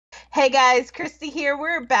Hey guys, Christy here.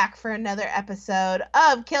 We're back for another episode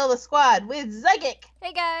of Kill the Squad with Zygic.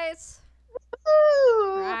 Hey guys!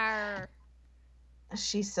 Woo! Rawr.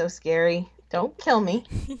 She's so scary. Don't kill me.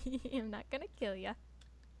 I'm not gonna kill ya.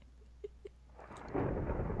 I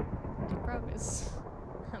promise.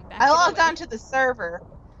 I'm I backing logged away. onto the server.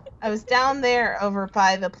 I was down there over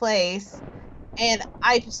by the place, and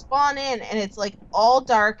I spawn in, and it's like all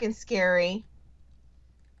dark and scary.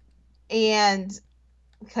 And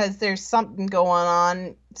because there's something going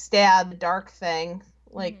on, stay out of the dark thing,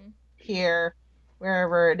 like here,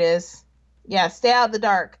 wherever it is. Yeah, stay out of the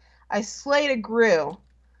dark. I slayed a Gru.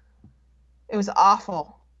 It was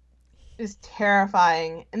awful. It was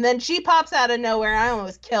terrifying. And then she pops out of nowhere and I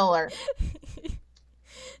almost kill her.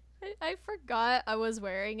 I forgot I was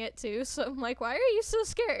wearing it too, so I'm like, why are you so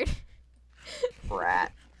scared?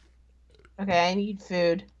 Brat. Okay, I need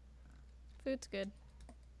food. Food's good.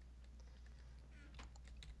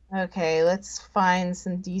 Okay, let's find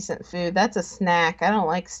some decent food. That's a snack. I don't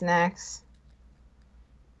like snacks.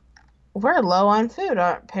 We're low on food,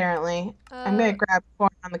 apparently. I'm gonna grab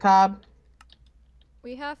corn on the cob.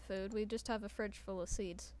 We have food, we just have a fridge full of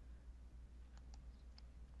seeds.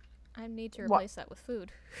 I need to replace that with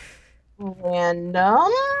food.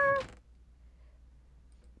 Random?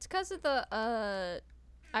 It's because of the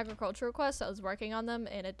agricultural quest. I was working on them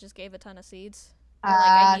and it just gave a ton of seeds. Or, like,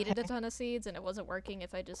 I needed a ton of seeds and it wasn't working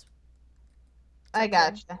if I just I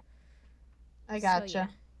gotcha. I gotcha. So, yeah.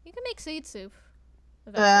 You can make seed soup.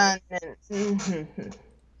 Nah.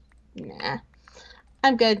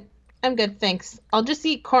 I'm good. I'm good, thanks. I'll just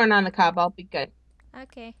eat corn on the cob. I'll be good.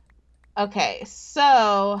 Okay. Okay,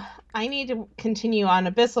 so I need to continue on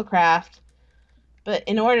Abyssalcraft, but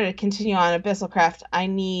in order to continue on Abyssalcraft, I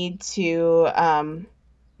need to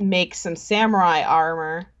make some samurai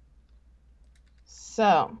armor.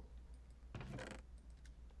 So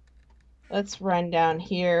let's run down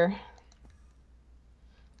here.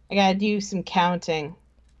 I gotta do some counting.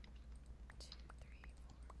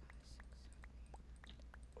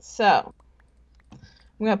 So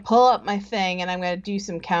I'm going to pull up my thing and I'm going to do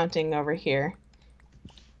some counting over here.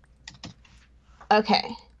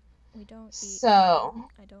 Okay. We don't eat. So,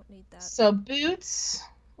 I don't need that. So boots.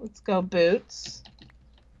 Let's go boots.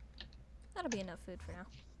 That'll be enough food for now.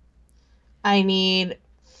 I need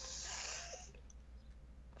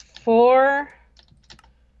 3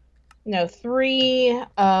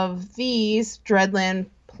 of these Dreadland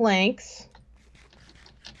planks.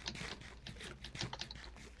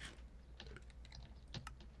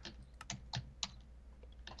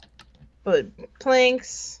 But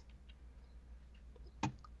planks. I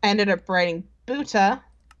ended up writing Buta.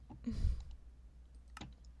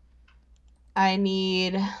 I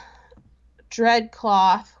need dread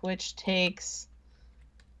cloth, which takes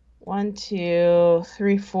 1, 2,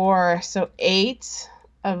 3, 4, so 8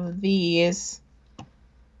 of these.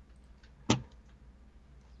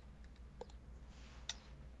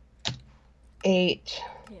 Eight.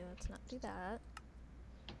 Yeah, let's not do that.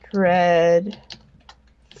 Dread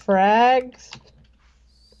frags.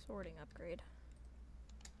 Sorting upgrade.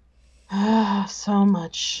 Ah, so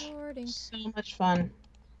much. Sorting. So much fun.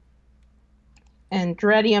 And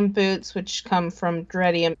dreadium boots, which come from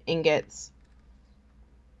dreadium ingots.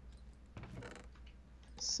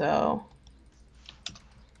 So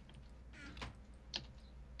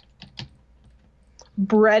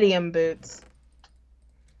breadium boots.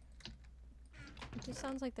 It just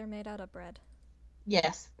sounds like they're made out of bread.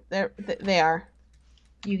 Yes, they are.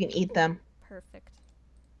 You can eat them. Perfect.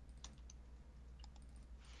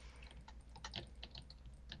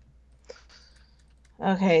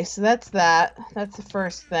 Okay, so that's that. That's the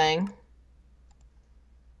first thing.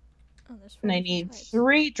 Oh, and I need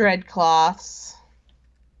 3 dread cloths.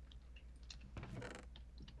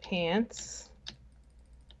 Pants.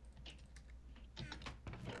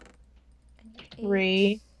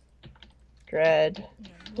 3 dread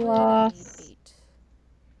cloths.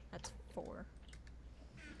 That's 4.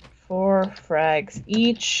 4 frags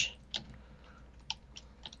each.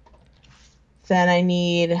 Then I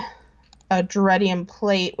need a dreadium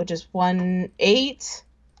plate, which is 1, 8.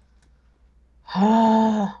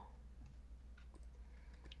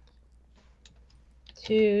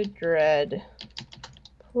 2 dread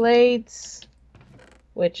plates,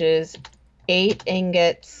 which is 8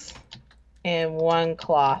 ingots and 1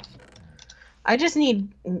 cloth. I just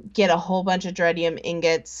need to get a whole bunch of dreadium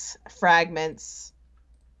ingots, fragments.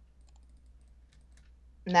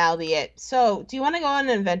 Now the it. So, do you want to go on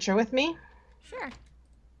an adventure with me? Sure.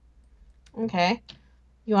 Okay.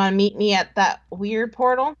 You want to meet me at that weird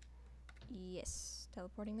portal? Yes.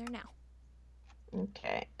 Teleporting there now.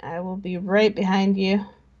 Okay. I will be right behind you.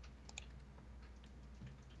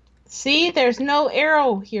 See, there's no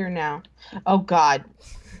arrow here now. Oh God.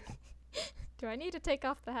 Do I need to take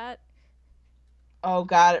off the hat? Oh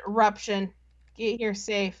God, eruption. Get here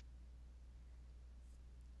safe.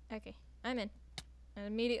 Okay, I'm in. And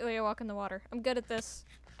immediately I walk in the water. I'm good at this.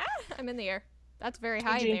 Ah, I'm in the air. That's very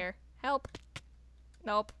high in the GG. air. Help.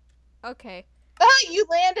 Nope. Okay. Ah, you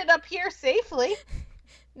landed up here safely.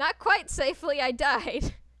 Not quite safely, I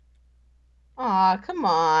died. Aw, come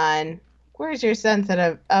on. Where's your sense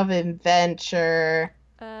of adventure?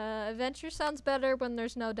 Adventure sounds better when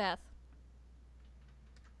there's no death.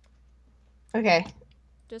 Okay.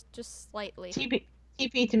 Just slightly.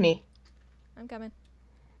 TP to me. I'm coming.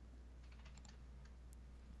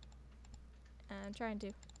 I'm trying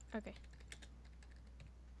to. Okay.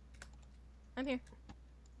 I'm here.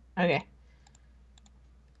 Okay.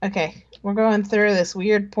 Okay. We're going through this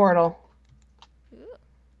weird portal. Ooh.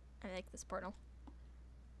 I like this portal.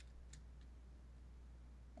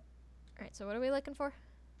 Alright, so what are we looking for?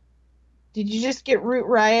 Did you just get Root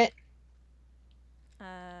Riot?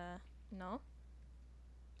 No.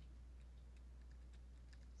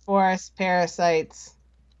 Forest parasites.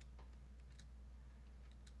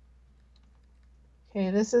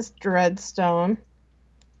 Okay, this is Dreadstone.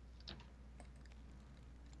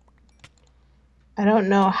 I don't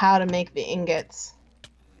know how to make the ingots.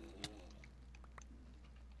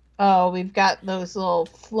 Oh, we've got those little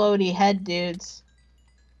floaty head dudes.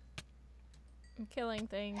 I'm killing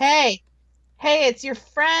things. Hey! Hey, it's your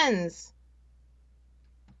friends!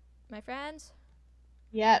 My friends?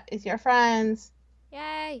 Yep, it's your friends.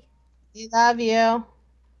 Yay! They love you.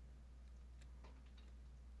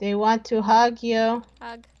 They want to hug you.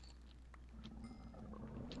 Hug.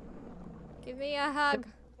 Give me a hug.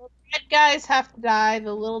 The red guys have to die.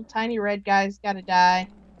 The little tiny red guys gotta die.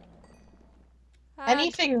 Hug.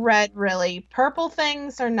 Anything red, really. Purple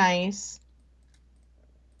things are nice.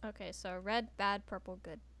 Okay, so red, bad, purple,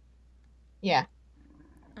 good. Yeah.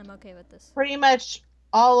 I'm okay with this. Pretty much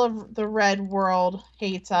all of the red world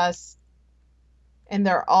hates us. And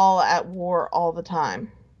they're all at war all the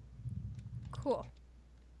time. Cool.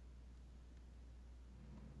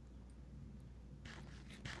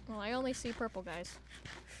 Well, I only see purple guys.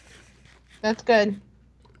 That's good.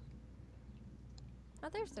 Oh,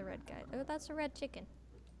 there's the red guy. Oh, that's a red chicken.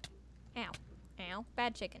 Ow. Ow.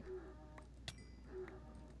 Bad chicken.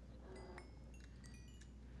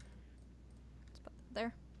 Let's put that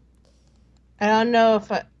there. I don't know if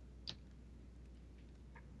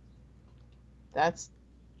that's...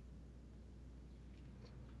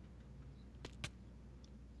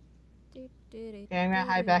 Okay, I'm gonna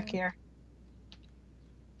hide back here.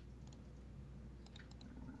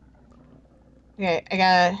 Okay, I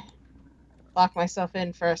gotta lock myself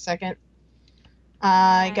in for a second.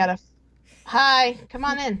 I gotta... Hi, come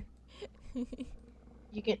on in.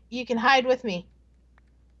 You can hide with me.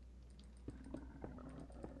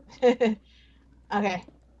 Okay,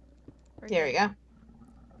 there we go.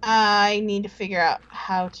 I need to figure out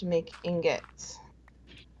how to make ingots.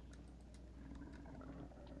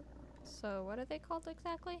 So, what are they called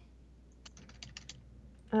exactly?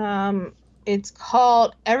 It's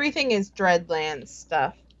called... Everything is Dreadlands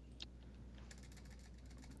stuff.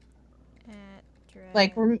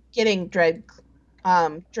 Like, we're getting dread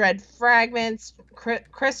fragments,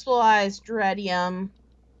 crystallized dreadium,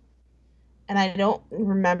 and I don't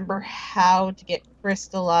remember how to get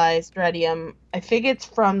crystallized dreadium. I think it's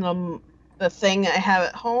from the thing I have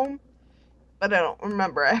at home, but I don't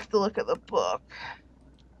remember. I have to look at the book.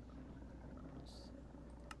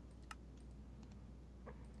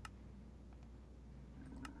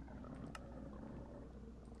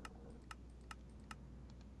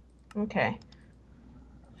 Okay.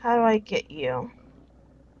 How do I get you?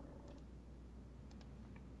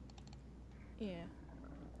 Yeah.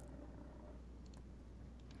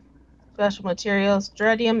 Special materials.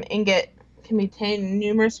 Dreadium ingot can be obtained in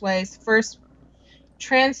numerous ways. First,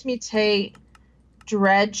 transmutate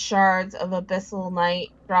dread shards of abyssal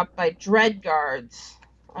night dropped by dread guards.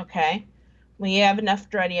 Okay. When you have enough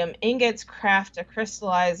dreadium ingots, craft a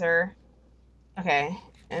crystallizer. Okay.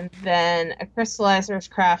 And then a crystallizer is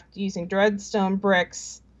crafted using dreadstone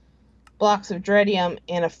bricks, blocks of dreadium,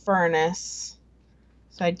 and a furnace.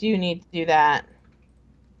 So I do need to do that.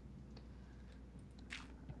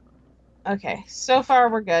 Okay, so far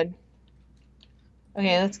we're good.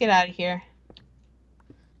 Okay, let's get out of here.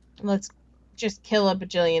 Let's just kill a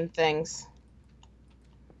bajillion things.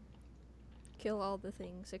 Kill all the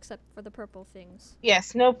things except for the purple things.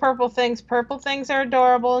 Yes, no purple things. Purple things are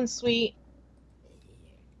adorable and sweet.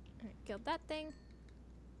 Alright, killed that thing.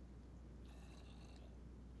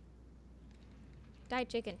 Die,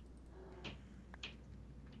 chicken.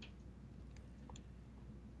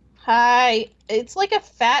 Hi. It's like a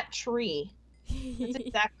fat tree. That's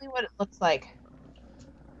exactly what it looks like.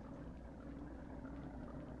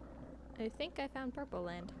 I think I found purple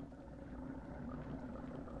land.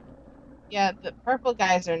 Yeah, the purple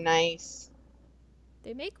guys are nice.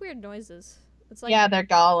 They make weird noises. It's like Yeah, they're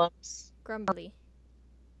golems. grumbly.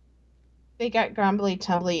 They got grumbly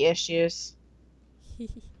tumbly issues.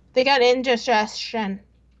 They got indigestion.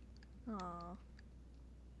 Aw.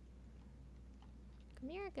 Come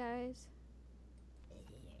here, guys.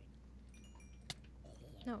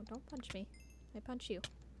 No, don't punch me. I punch you.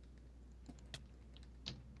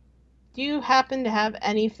 Do you happen to have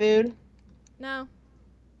any food? No.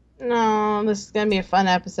 No, this is gonna be a fun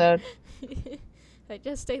episode. I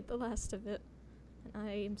just ate the last of it. And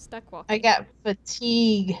I am stuck walking. I got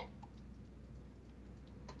fatigue.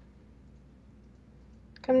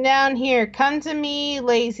 Come down here. Come to me,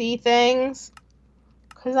 lazy things.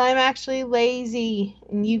 Because I'm actually lazy.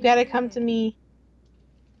 And you gotta come to me.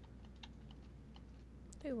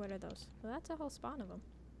 Ooh, what are those? Well, that's a whole spawn of them.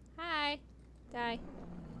 Hi! Die.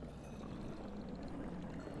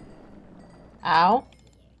 Ow.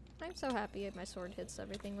 I'm so happy my sword hits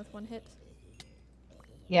everything with one hit.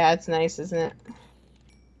 Yeah, it's nice, isn't it?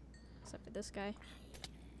 Except for this guy.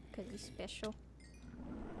 Because he's special.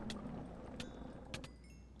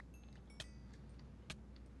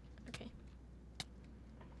 Okay.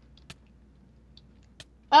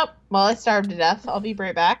 Oh, well, I starved to death. I'll be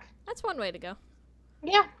right back. That's one way to go.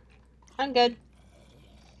 Yeah, I'm good.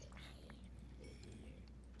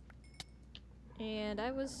 And I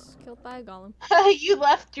was killed by a golem. You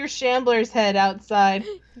left your shambler's head outside.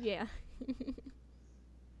 Yeah.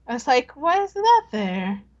 I was like, why is that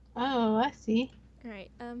there? Oh, I see. Alright,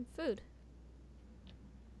 food.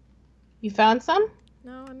 You found some?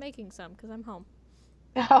 No, I'm making some because I'm home.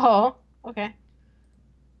 Oh, okay.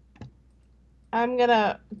 I'm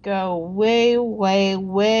gonna go way, way,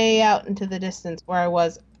 way out into the distance where I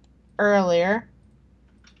was earlier.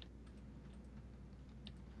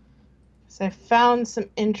 So I found some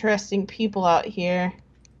interesting people out here.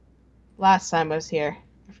 Last time I was here.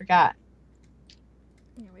 I forgot.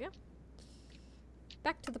 Here we go.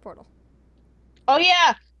 Back to the portal. Oh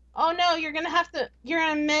yeah! Oh no, you're gonna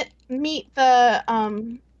meet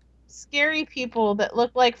the scary people that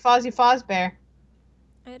look like Fozzie Fozbear.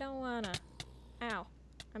 I don't wanna. Ow.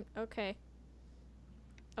 I'm okay.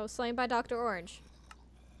 I was slain by Dr. Orange.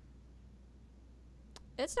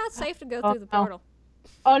 It's not safe to go through the portal.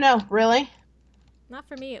 Oh no, really? Not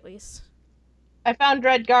for me, at least. I found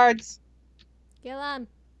dread guards. Kill 'em.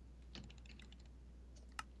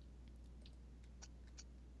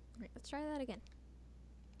 Alright, let's try that again.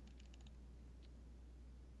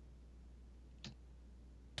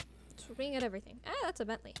 Swing at everything. Ah, that's a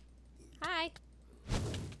Bentley. Hi.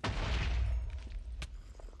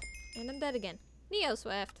 And I'm dead again. Neo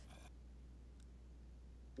Swift.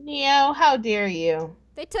 Neo, how dare you?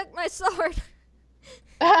 They took my sword.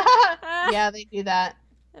 Yeah, they do that.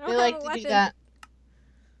 They like to do that.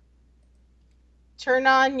 Turn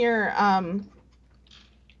on your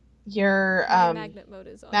magnet mode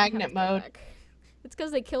is on. Magnet mode. It's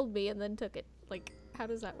because they killed me and then took it. Like, how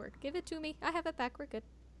does that work? Give it to me. I have it back. We're good.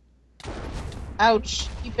 Ouch!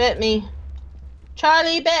 You bit me.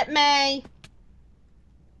 Charlie bit me.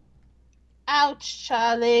 Ouch,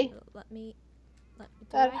 Charlie. Let me.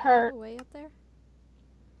 That hurt. Way up there.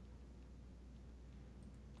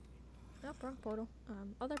 Nope, wrong portal.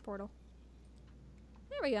 Other portal.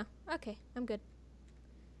 There we go. Okay, I'm good.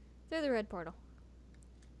 Through the red portal.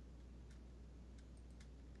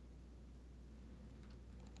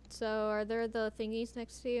 So, are there the thingies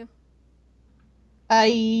next to you?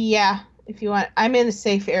 Yeah. If you want. I'm in a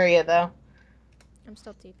safe area, though. I'm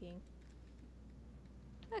still TPing.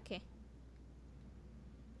 Okay.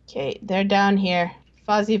 Okay, they're down here.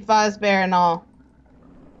 Fozzie Fozbear and all.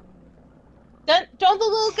 Don't the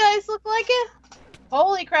little guys look like it?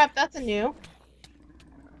 Holy crap, that's a new.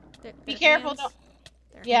 Be careful, don't...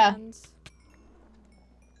 Yeah. Hands.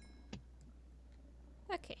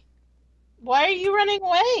 Okay. Why are you running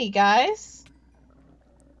away, guys?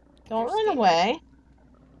 Don't run away.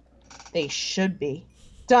 They should be.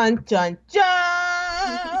 Dun dun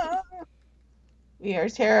dun! We are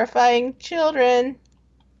terrifying children.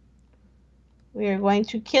 We are going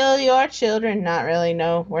to kill your children. Not really,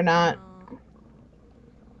 no, we're not.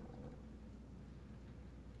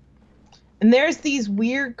 And there's these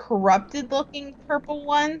weird corrupted looking purple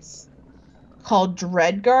ones called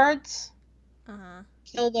dread guards. Uh-huh.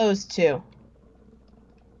 Kill those too.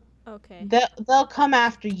 Okay. They'll come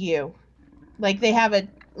after you. Like they have a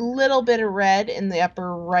little bit of red in the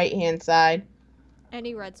upper right hand side.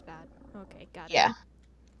 Any red's bad. Okay, got it. Yeah.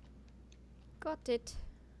 Got it.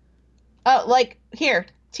 Oh, like, here.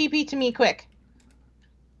 TP to me quick.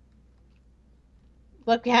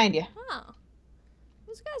 Look behind you. Oh.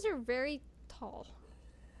 Those guys are very tall.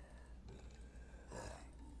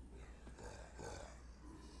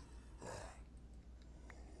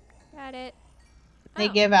 Got it. They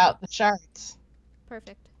Oh. give out the shards.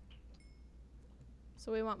 Perfect.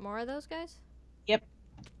 So we want more of those guys? Yep.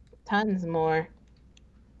 Tons more.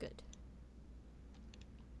 Good.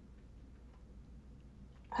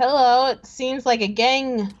 Hello, it seems like a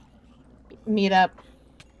gang meetup.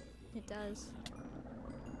 It does.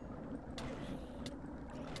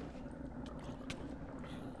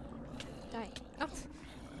 Die. Oh.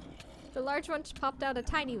 The large one just popped out a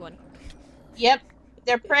tiny one. Yep,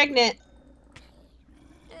 they're pregnant.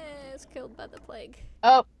 It's killed by the plague.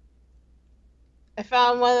 Oh, I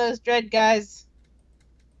found one of those dread guys.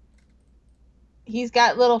 He's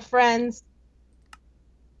got little friends.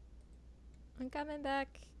 I'm coming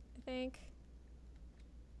back, I think.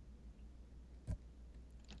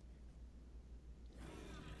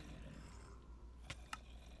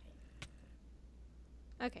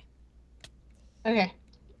 Okay. Okay.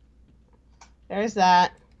 There's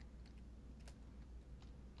that.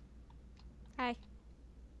 Hi.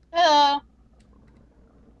 Hello.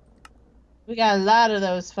 We got a lot of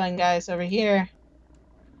those fun guys over here.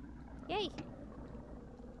 Yay!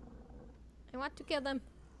 I want to kill them.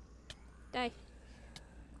 Die.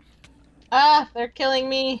 Ah, they're killing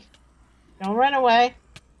me. Don't run away.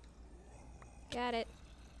 Got it.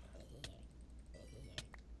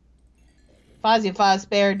 Fozzie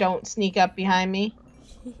Fozbear, don't sneak up behind me.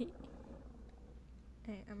 Alright,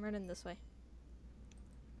 I'm running this way.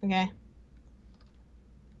 Okay.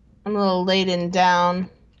 I'm a little laden down.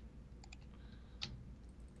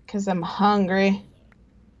 Because I'm hungry.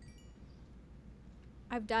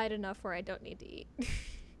 I've died enough where I don't need to eat.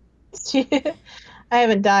 I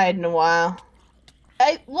haven't died in a while.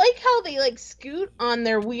 I like how they like scoot on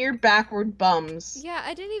their weird backward bums. Yeah,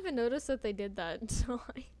 I didn't even notice that they did that until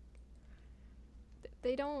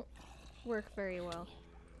they don't work very well.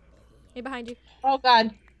 Hey, behind you. Oh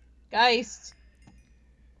god. Geist.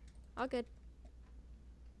 All good.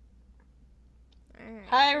 Alright.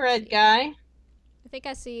 Hi, red guy. I think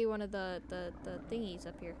I see one of the thingies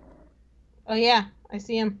up here. Oh yeah, I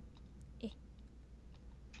see him.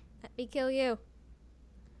 Let me kill you.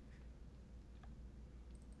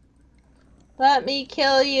 Let me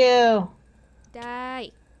kill you.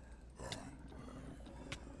 Die.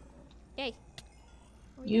 Yay.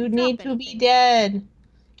 Oh, You didn't need drop to be anything. dead.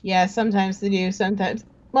 Yeah, sometimes they do, sometimes.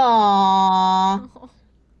 Aww.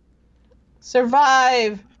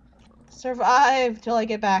 Survive. Survive till I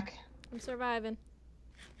get back. I'm surviving.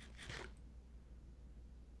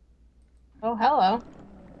 Oh, hello.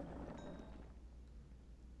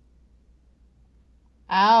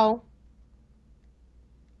 Ow.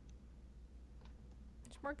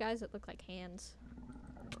 There's more guys that look like hands.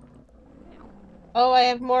 Ow. Oh, I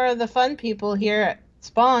have more of the fun people here at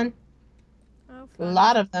spawn. Oh, A fun.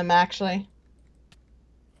 lot of them, actually.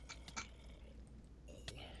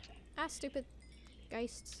 Ah, stupid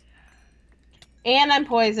geists. And I'm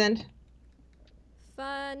poisoned.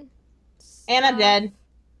 Fun. And I'm dead.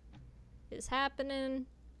 Is happening.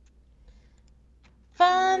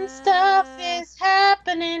 Fun stuff is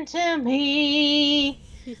happening to me.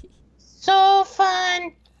 So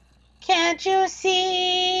fun. Can't you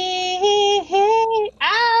see?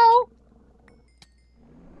 Ow!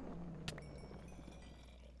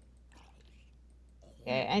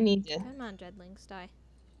 Okay, I need to. Come on, dreadlings, die.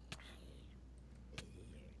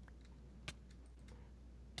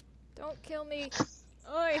 Don't kill me.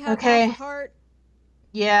 Oh, I have half a heart.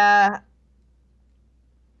 Yeah.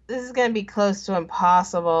 This is gonna be close to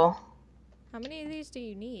impossible. How many of these do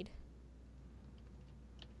you need?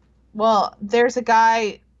 Well, there's a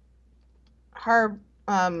guy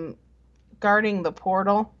guarding the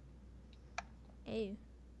portal. Hey.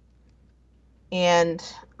 And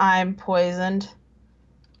I'm poisoned.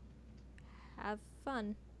 Have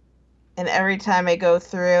fun. And every time I go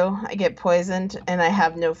through, I get poisoned and I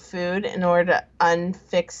have no food in order to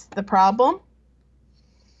unfix the problem.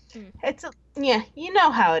 Yeah, you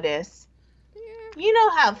know how it is. Yeah. You know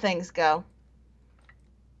how things go.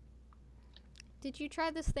 Did you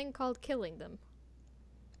try this thing called killing them?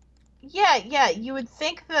 Yeah, you would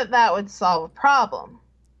think that that would solve a problem.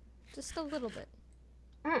 Just a little bit.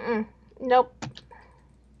 Nope.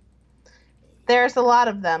 There's a lot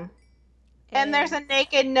of them. And there's a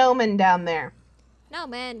naked gnomon down there. No,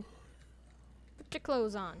 man. Put your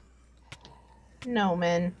clothes on.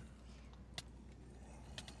 Gnomon.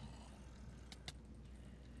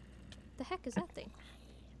 The heck is that thing?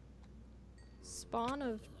 spawn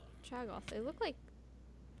of Chagoth. They look like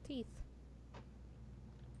teeth.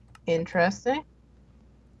 Interesting.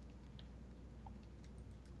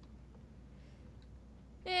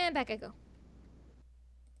 And back I go.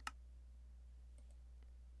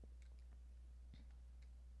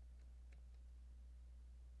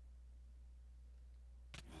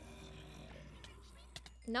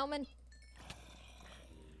 No, man.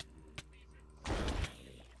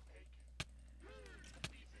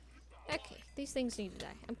 Okay, these things need to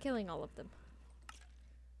die. I'm killing all of them.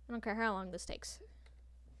 I don't care how long this takes.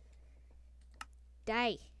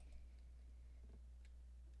 Die.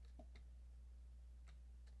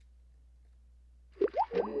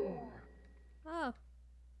 Oh.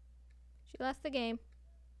 She left the game.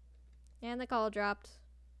 And the call dropped.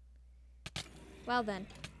 Well then.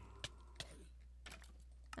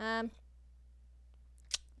 And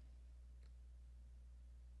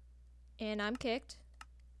I'm kicked.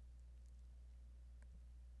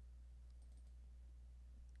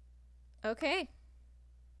 Okay.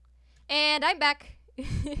 And I'm back.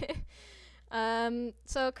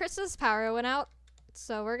 So Krista's power went out.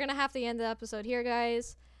 So we're gonna have to end the episode here,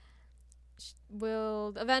 guys.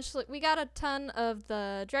 We'll eventually, we got a ton of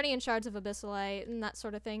the Drenian shards of Abyssalite and that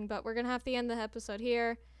sort of thing, but we're gonna have to end the episode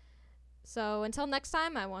here. So until next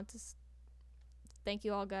time, I want to thank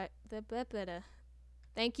you all,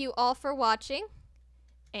 thank you all for watching,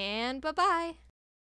 and bye-bye.